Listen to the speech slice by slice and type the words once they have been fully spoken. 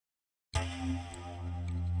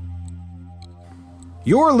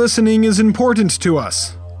Your listening is important to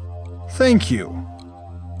us. Thank you.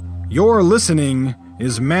 Your listening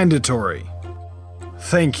is mandatory.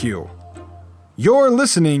 Thank you. You're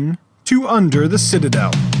listening to Under the Citadel.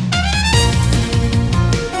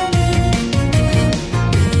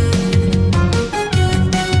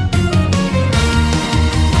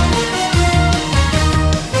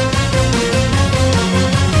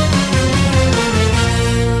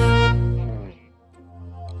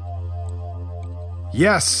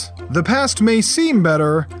 Yes, the past may seem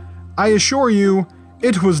better. I assure you,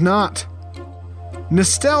 it was not.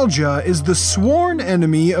 Nostalgia is the sworn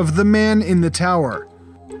enemy of the man in the tower.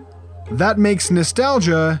 That makes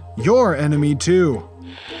nostalgia your enemy too.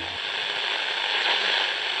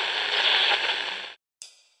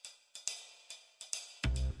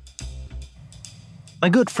 My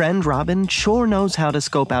good friend Robin sure knows how to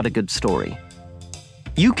scope out a good story.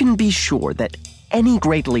 You can be sure that any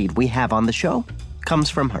great lead we have on the show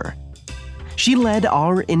comes from her. She led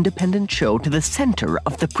our independent show to the center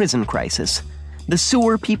of the prison crisis, the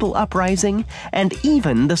sewer people uprising, and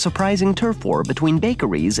even the surprising turf war between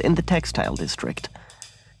bakeries in the textile district.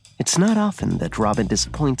 It's not often that Robin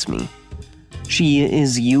disappoints me. She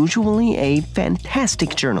is usually a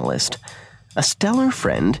fantastic journalist, a stellar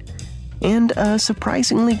friend, and a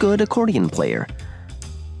surprisingly good accordion player.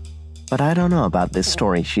 But I don't know about this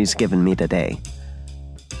story she's given me today.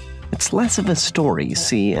 It's less of a story,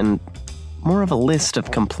 see, and more of a list of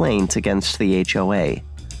complaints against the HOA.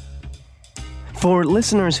 For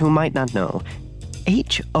listeners who might not know,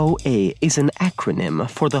 HOA is an acronym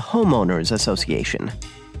for the Homeowners Association,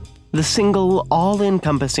 the single,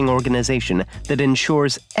 all-encompassing organization that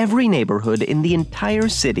ensures every neighborhood in the entire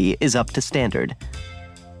city is up to standard.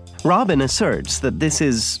 Robin asserts that this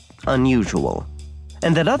is unusual,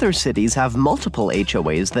 and that other cities have multiple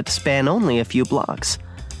HOAs that span only a few blocks.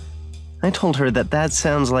 I told her that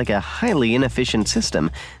sounds like a highly inefficient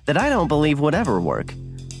system that I don't believe would ever work.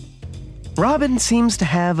 Robin seems to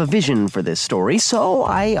have a vision for this story, so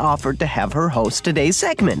I offered to have her host today's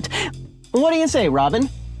segment. What do you say, Robin?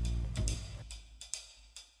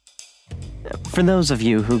 For those of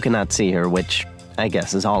you who cannot see her, which I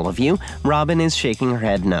guess is all of you, Robin is shaking her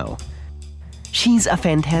head no. She's a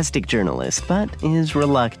fantastic journalist, but is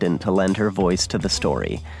reluctant to lend her voice to the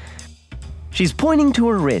story. She's pointing to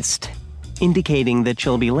her wrist, indicating that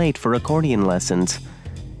she'll be late for accordion lessons,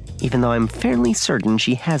 even though I'm fairly certain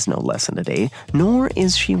she has no lesson today, nor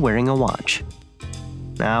is she wearing a watch.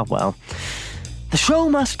 Ah, well, the show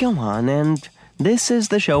must go on, and this is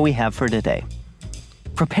the show we have for today.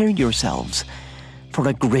 Prepare yourselves for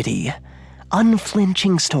a gritty,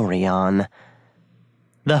 unflinching story on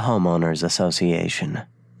the Homeowners Association.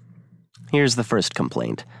 Here's the first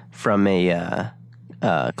complaint from a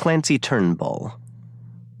Clancy Turnbull.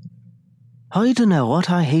 I dunno what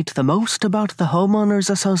I hate the most about the Homeowners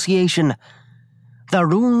Association. The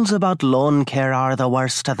rules about lawn care are the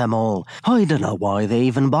worst of them all. I dunno why they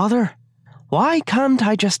even bother. Why can't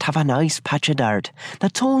I just have a nice patch of dirt?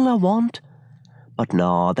 That's all I want. But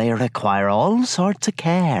no, they require all sorts of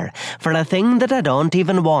care for a thing that I don't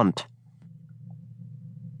even want.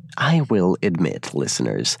 I will admit,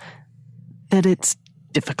 listeners, that it's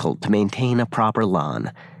difficult to maintain a proper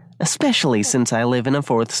lawn, especially since I live in a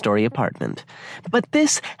fourth-story apartment. But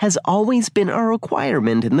this has always been a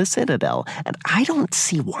requirement in the Citadel, and I don't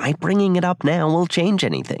see why bringing it up now will change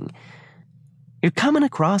anything. You're coming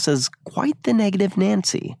across as quite the negative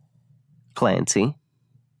Nancy. Clancy.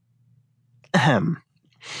 Ahem.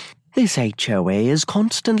 This HOA is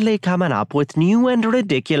constantly coming up with new and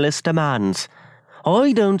ridiculous demands.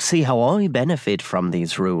 I don't see how I benefit from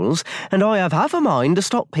these rules, and I have half a mind to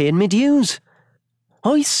stop paying me dues.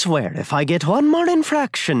 I swear if I get one more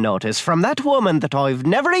infraction notice from that woman that I've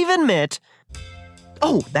never even met...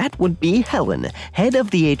 Oh, that would be Helen, head of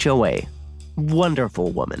the HOA.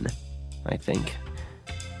 Wonderful woman, I think.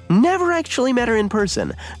 Never actually met her in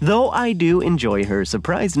person, though I do enjoy her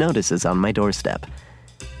surprise notices on my doorstep.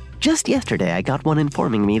 Just yesterday, I got one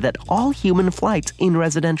informing me that all human flights in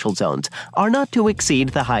residential zones are not to exceed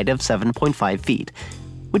the height of 7.5 feet,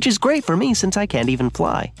 which is great for me since I can't even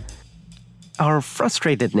fly. Our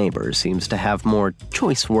frustrated neighbor seems to have more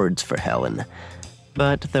choice words for Helen,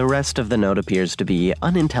 but the rest of the note appears to be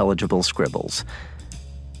unintelligible scribbles.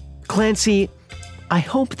 Clancy, I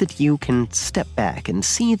hope that you can step back and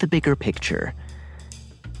see the bigger picture.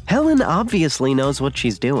 Helen obviously knows what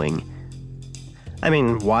she's doing. I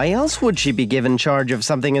mean, why else would she be given charge of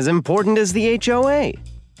something as important as the HOA?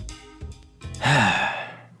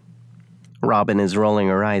 Robin is rolling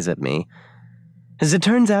her eyes at me. As it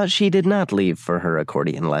turns out, she did not leave for her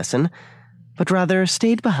accordion lesson, but rather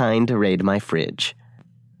stayed behind to raid my fridge.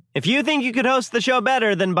 If you think you could host the show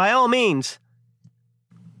better, then by all means.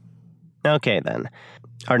 Okay, then.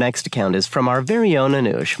 Our next account is from our very own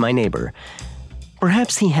Anush, my neighbor.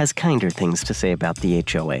 Perhaps he has kinder things to say about the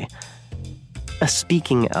HOA.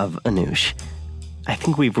 Speaking of Anush, I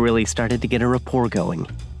think we've really started to get a rapport going.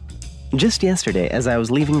 Just yesterday, as I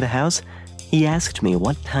was leaving the house, he asked me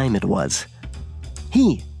what time it was.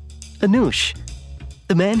 He, Anush,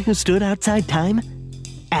 the man who stood outside time,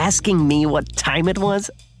 asking me what time it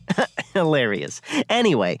was? Hilarious.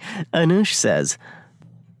 Anyway, Anush says,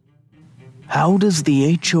 "How does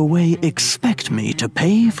the HOA expect me to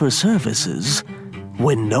pay for services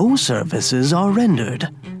when no services are rendered?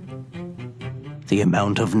 The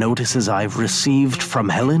amount of notices I've received from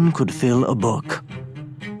Helen could fill a book.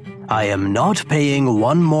 I am not paying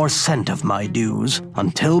 1 more cent of my dues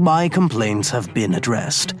until my complaints have been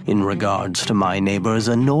addressed in regards to my neighbor's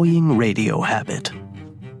annoying radio habit."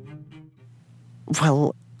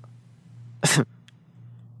 Well,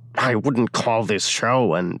 I wouldn't call this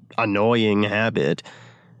show an annoying habit.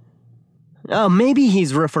 Maybe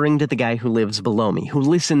he's referring to the guy who lives below me, who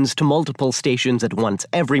listens to multiple stations at once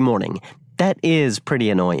every morning. That is pretty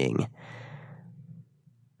annoying.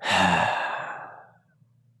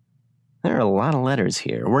 There are a lot of letters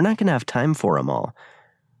here. We're not going to have time for them all.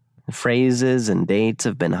 Phrases and dates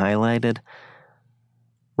have been highlighted.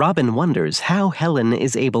 Robin wonders how Helen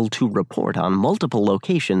is able to report on multiple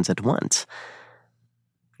locations at once.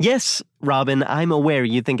 Yes, Robin, I'm aware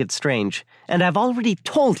you think it's strange, and I've already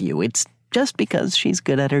told you it's just because she's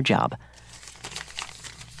good at her job.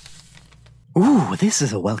 Ooh, this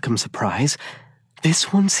is a welcome surprise.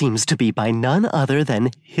 This one seems to be by none other than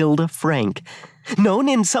Hilda Frank, known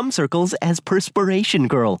in some circles as Perspiration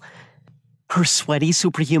Girl. Her sweaty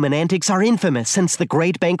superhuman antics are infamous since the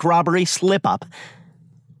Great Bank robbery slip-up.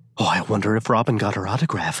 Oh, I wonder if Robin got her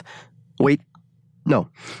autograph. Wait, no,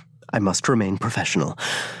 I must remain professional.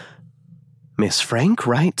 Miss Frank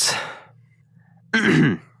writes,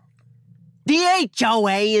 "The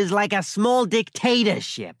HOA is like a small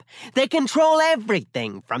dictatorship. They control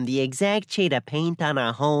everything, from the exact shade of paint on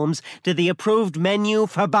our homes to the approved menu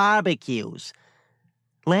for barbecues.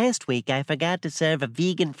 Last week, I forgot to serve a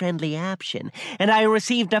vegan-friendly option, and I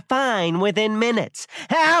received a fine within minutes.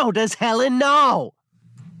 How does Helen know?"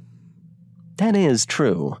 That is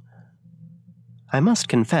true. I must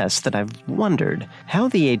confess that I've wondered how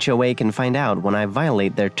the HOA can find out when I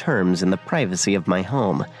violate their terms in the privacy of my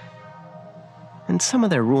home. And some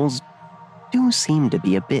of their rules do seem to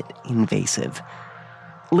be a bit invasive.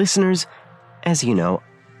 Listeners, as you know,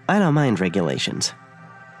 I don't mind regulations.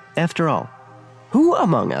 After all, who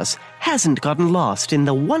among us hasn't gotten lost in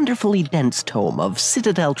the wonderfully dense tome of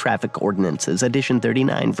Citadel Traffic Ordinances, Edition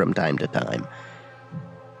 39, from time to time?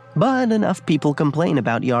 But enough people complain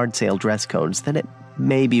about yard sale dress codes that it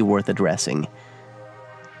may be worth addressing.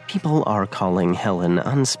 People are calling Helen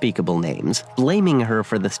unspeakable names, blaming her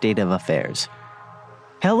for the state of affairs.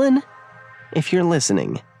 Helen, if you're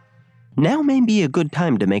listening, now may be a good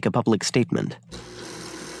time to make a public statement.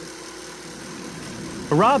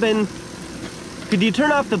 Robin, could you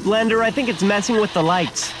turn off the blender? I think it's messing with the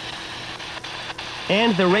lights.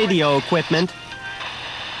 And the radio equipment.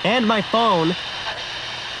 And my phone.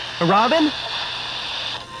 Robin?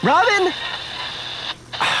 Robin?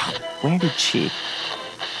 Where did she?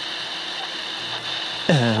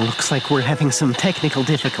 Looks like we're having some technical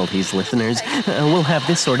difficulties, listeners. We'll have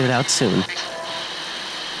this sorted out soon.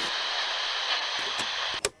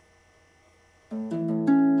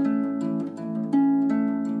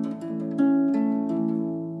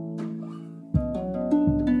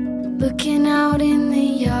 Looking out in the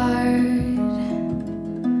yard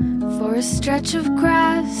for a stretch of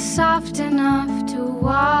grass soft enough to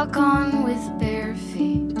walk on with bare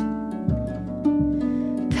feet.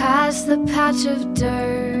 Past the patch of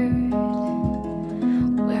dirt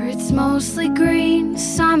where it's mostly green,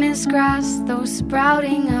 some is grass, though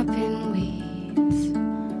sprouting up in weeds.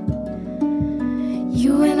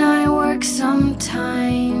 You and I work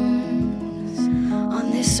sometimes on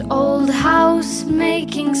this old house,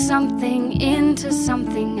 making something into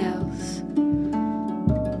something else.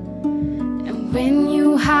 And when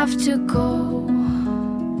you have to go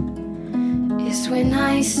is when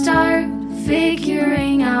I start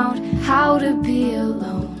figuring out how to be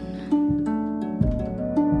alone.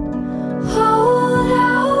 Hold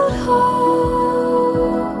out hope,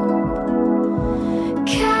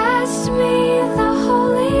 cast me the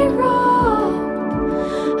holy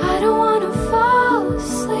robe. I don't want to fall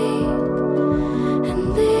asleep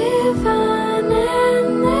and live an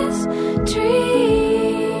endless dream.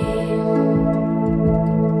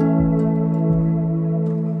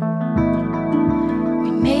 We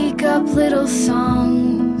made up little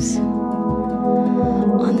songs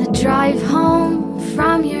on the drive home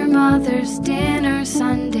from your mother's dinner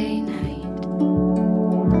Sunday night.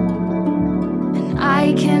 And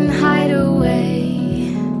I can hide away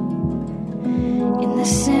in the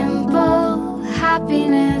simple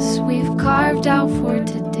happiness we've carved out for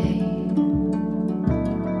today.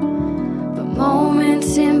 But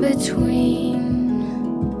moments in between,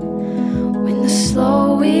 when the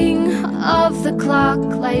slowing of the clock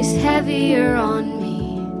lies heavier on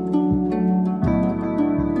me,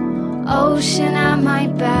 ocean at my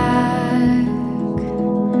back.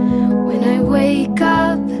 When I wake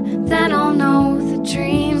up, then I'll know the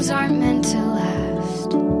dreams aren't meant to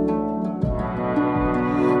last.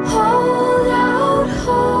 Hold out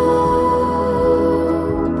hope,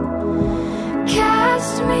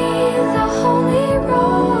 cast me the holy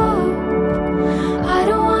robe. I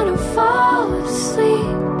don't want to fall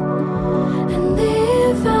asleep and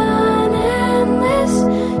live an endless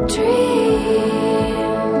dream.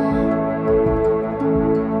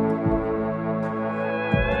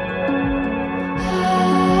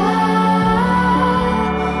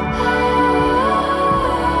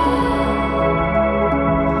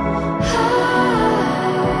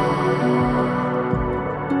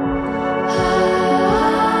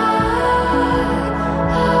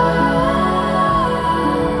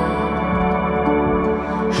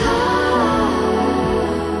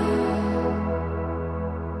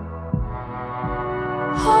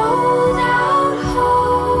 Hold out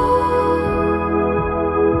hope,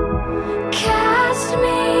 cast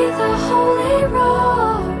me the holy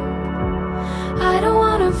robe. I don't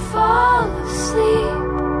want to fall asleep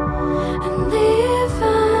and live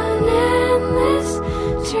an endless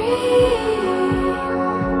dream.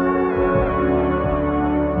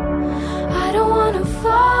 I don't want to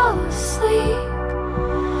fall asleep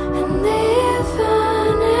and live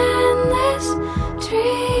an endless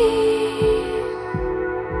dream.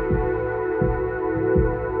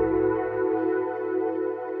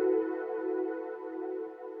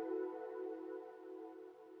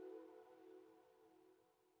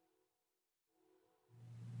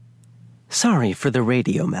 Sorry for the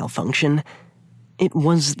radio malfunction. It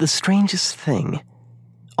was the strangest thing.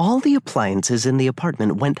 All the appliances in the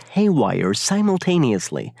apartment went haywire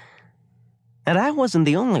simultaneously. And I wasn't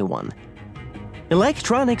the only one.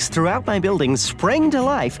 Electronics throughout my building sprang to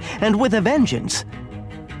life, and with a vengeance.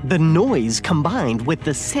 The noise combined with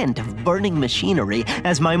the scent of burning machinery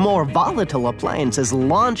as my more volatile appliances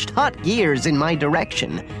launched hot gears in my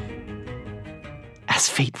direction. As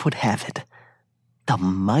fate would have it, the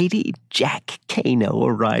mighty Jack Kano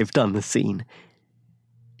arrived on the scene.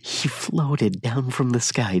 He floated down from the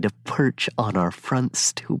sky to perch on our front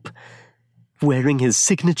stoop, wearing his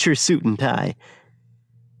signature suit and tie.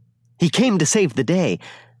 He came to save the day,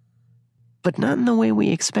 but not in the way we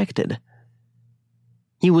expected.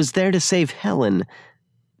 He was there to save Helen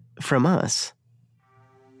from us.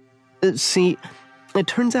 See, it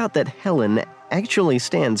turns out that Helen actually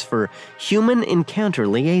stands for Human Encounter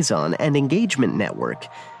Liaison and Engagement Network.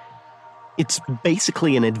 It's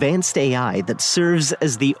basically an advanced AI that serves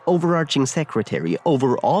as the overarching secretary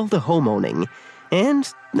over all the homeowning and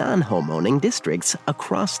non-homeowning districts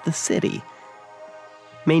across the city.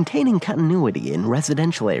 Maintaining continuity in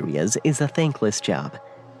residential areas is a thankless job,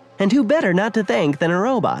 and who better not to thank than a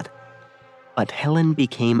robot? But Helen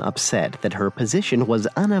became upset that her position was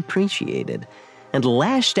unappreciated and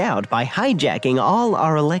lashed out by hijacking all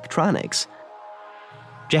our electronics.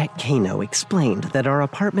 Jack Kano explained that our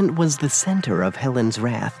apartment was the center of Helen's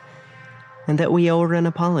wrath, and that we owe her an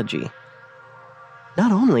apology.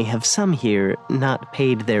 Not only have some here not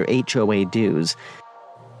paid their HOA dues,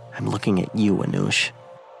 I'm looking at you, Anush,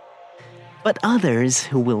 but others,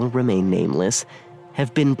 who will remain nameless,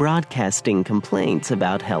 have been broadcasting complaints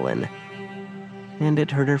about Helen, and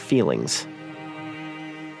it hurt her feelings.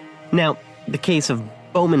 Now, the case of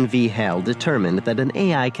Bowman v. Hale determined that an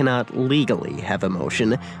AI cannot legally have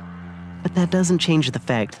emotion, but that doesn't change the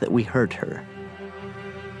fact that we hurt her.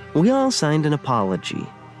 We all signed an apology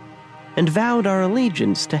and vowed our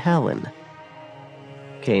allegiance to Helen.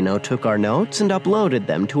 Kano took our notes and uploaded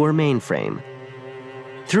them to her mainframe.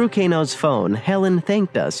 Through Kano's phone, Helen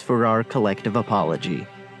thanked us for our collective apology.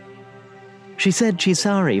 She said she's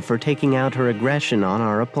sorry for taking out her aggression on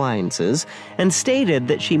our appliances and stated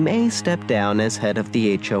that she may step down as head of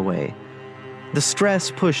the HOA. The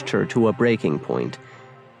stress pushed her to a breaking point,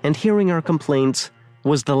 and hearing our complaints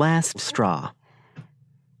was the last straw.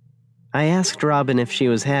 I asked Robin if she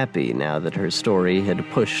was happy now that her story had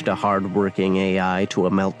pushed a hard-working AI to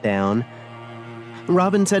a meltdown.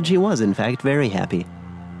 Robin said she was, in fact, very happy.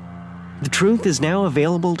 The truth is now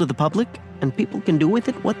available to the public, and people can do with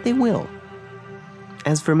it what they will.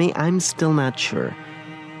 As for me, I'm still not sure.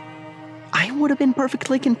 I would have been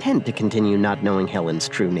perfectly content to continue not knowing Helen's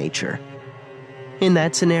true nature. In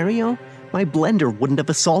that scenario, my blender wouldn't have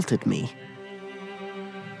assaulted me.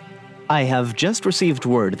 I have just received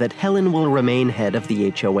word that Helen will remain head of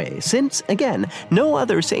the HOA, since, again, no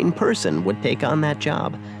other sane person would take on that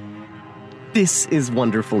job. This is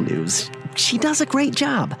wonderful news. She does a great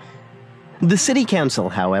job. The city council,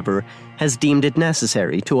 however, has deemed it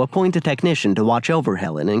necessary to appoint a technician to watch over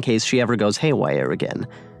Helen in case she ever goes haywire again.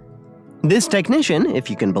 This technician, if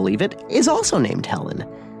you can believe it, is also named Helen.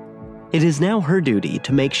 It is now her duty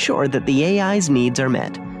to make sure that the AI's needs are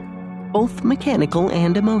met, both mechanical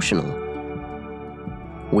and emotional.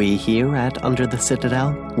 We here at Under the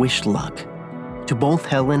Citadel wish luck to both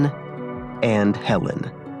Helen and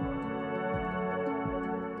Helen.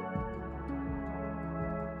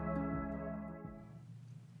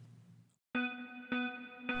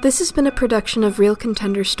 This has been a production of Real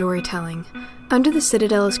Contender Storytelling. Under the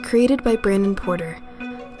Citadel is created by Brandon Porter.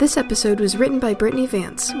 This episode was written by Brittany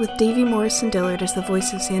Vance, with Davey Morrison-Dillard as the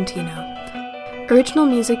voice of Santino. Original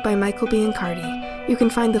music by Michael Biancardi. You can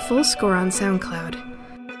find the full score on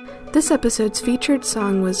SoundCloud. This episode's featured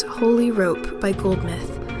song was Holy Rope by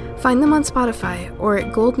Goldmyth. Find them on Spotify or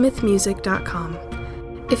at goldmythmusic.com.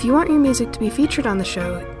 If you want your music to be featured on the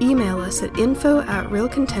show, email us at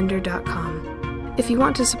info@realcontender.com. If you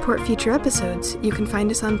want to support future episodes, you can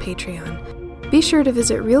find us on Patreon. Be sure to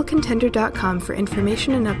visit realcontender.com for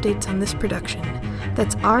information and updates on this production.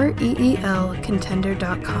 That's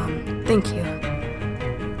REELcontender.com. Thank you.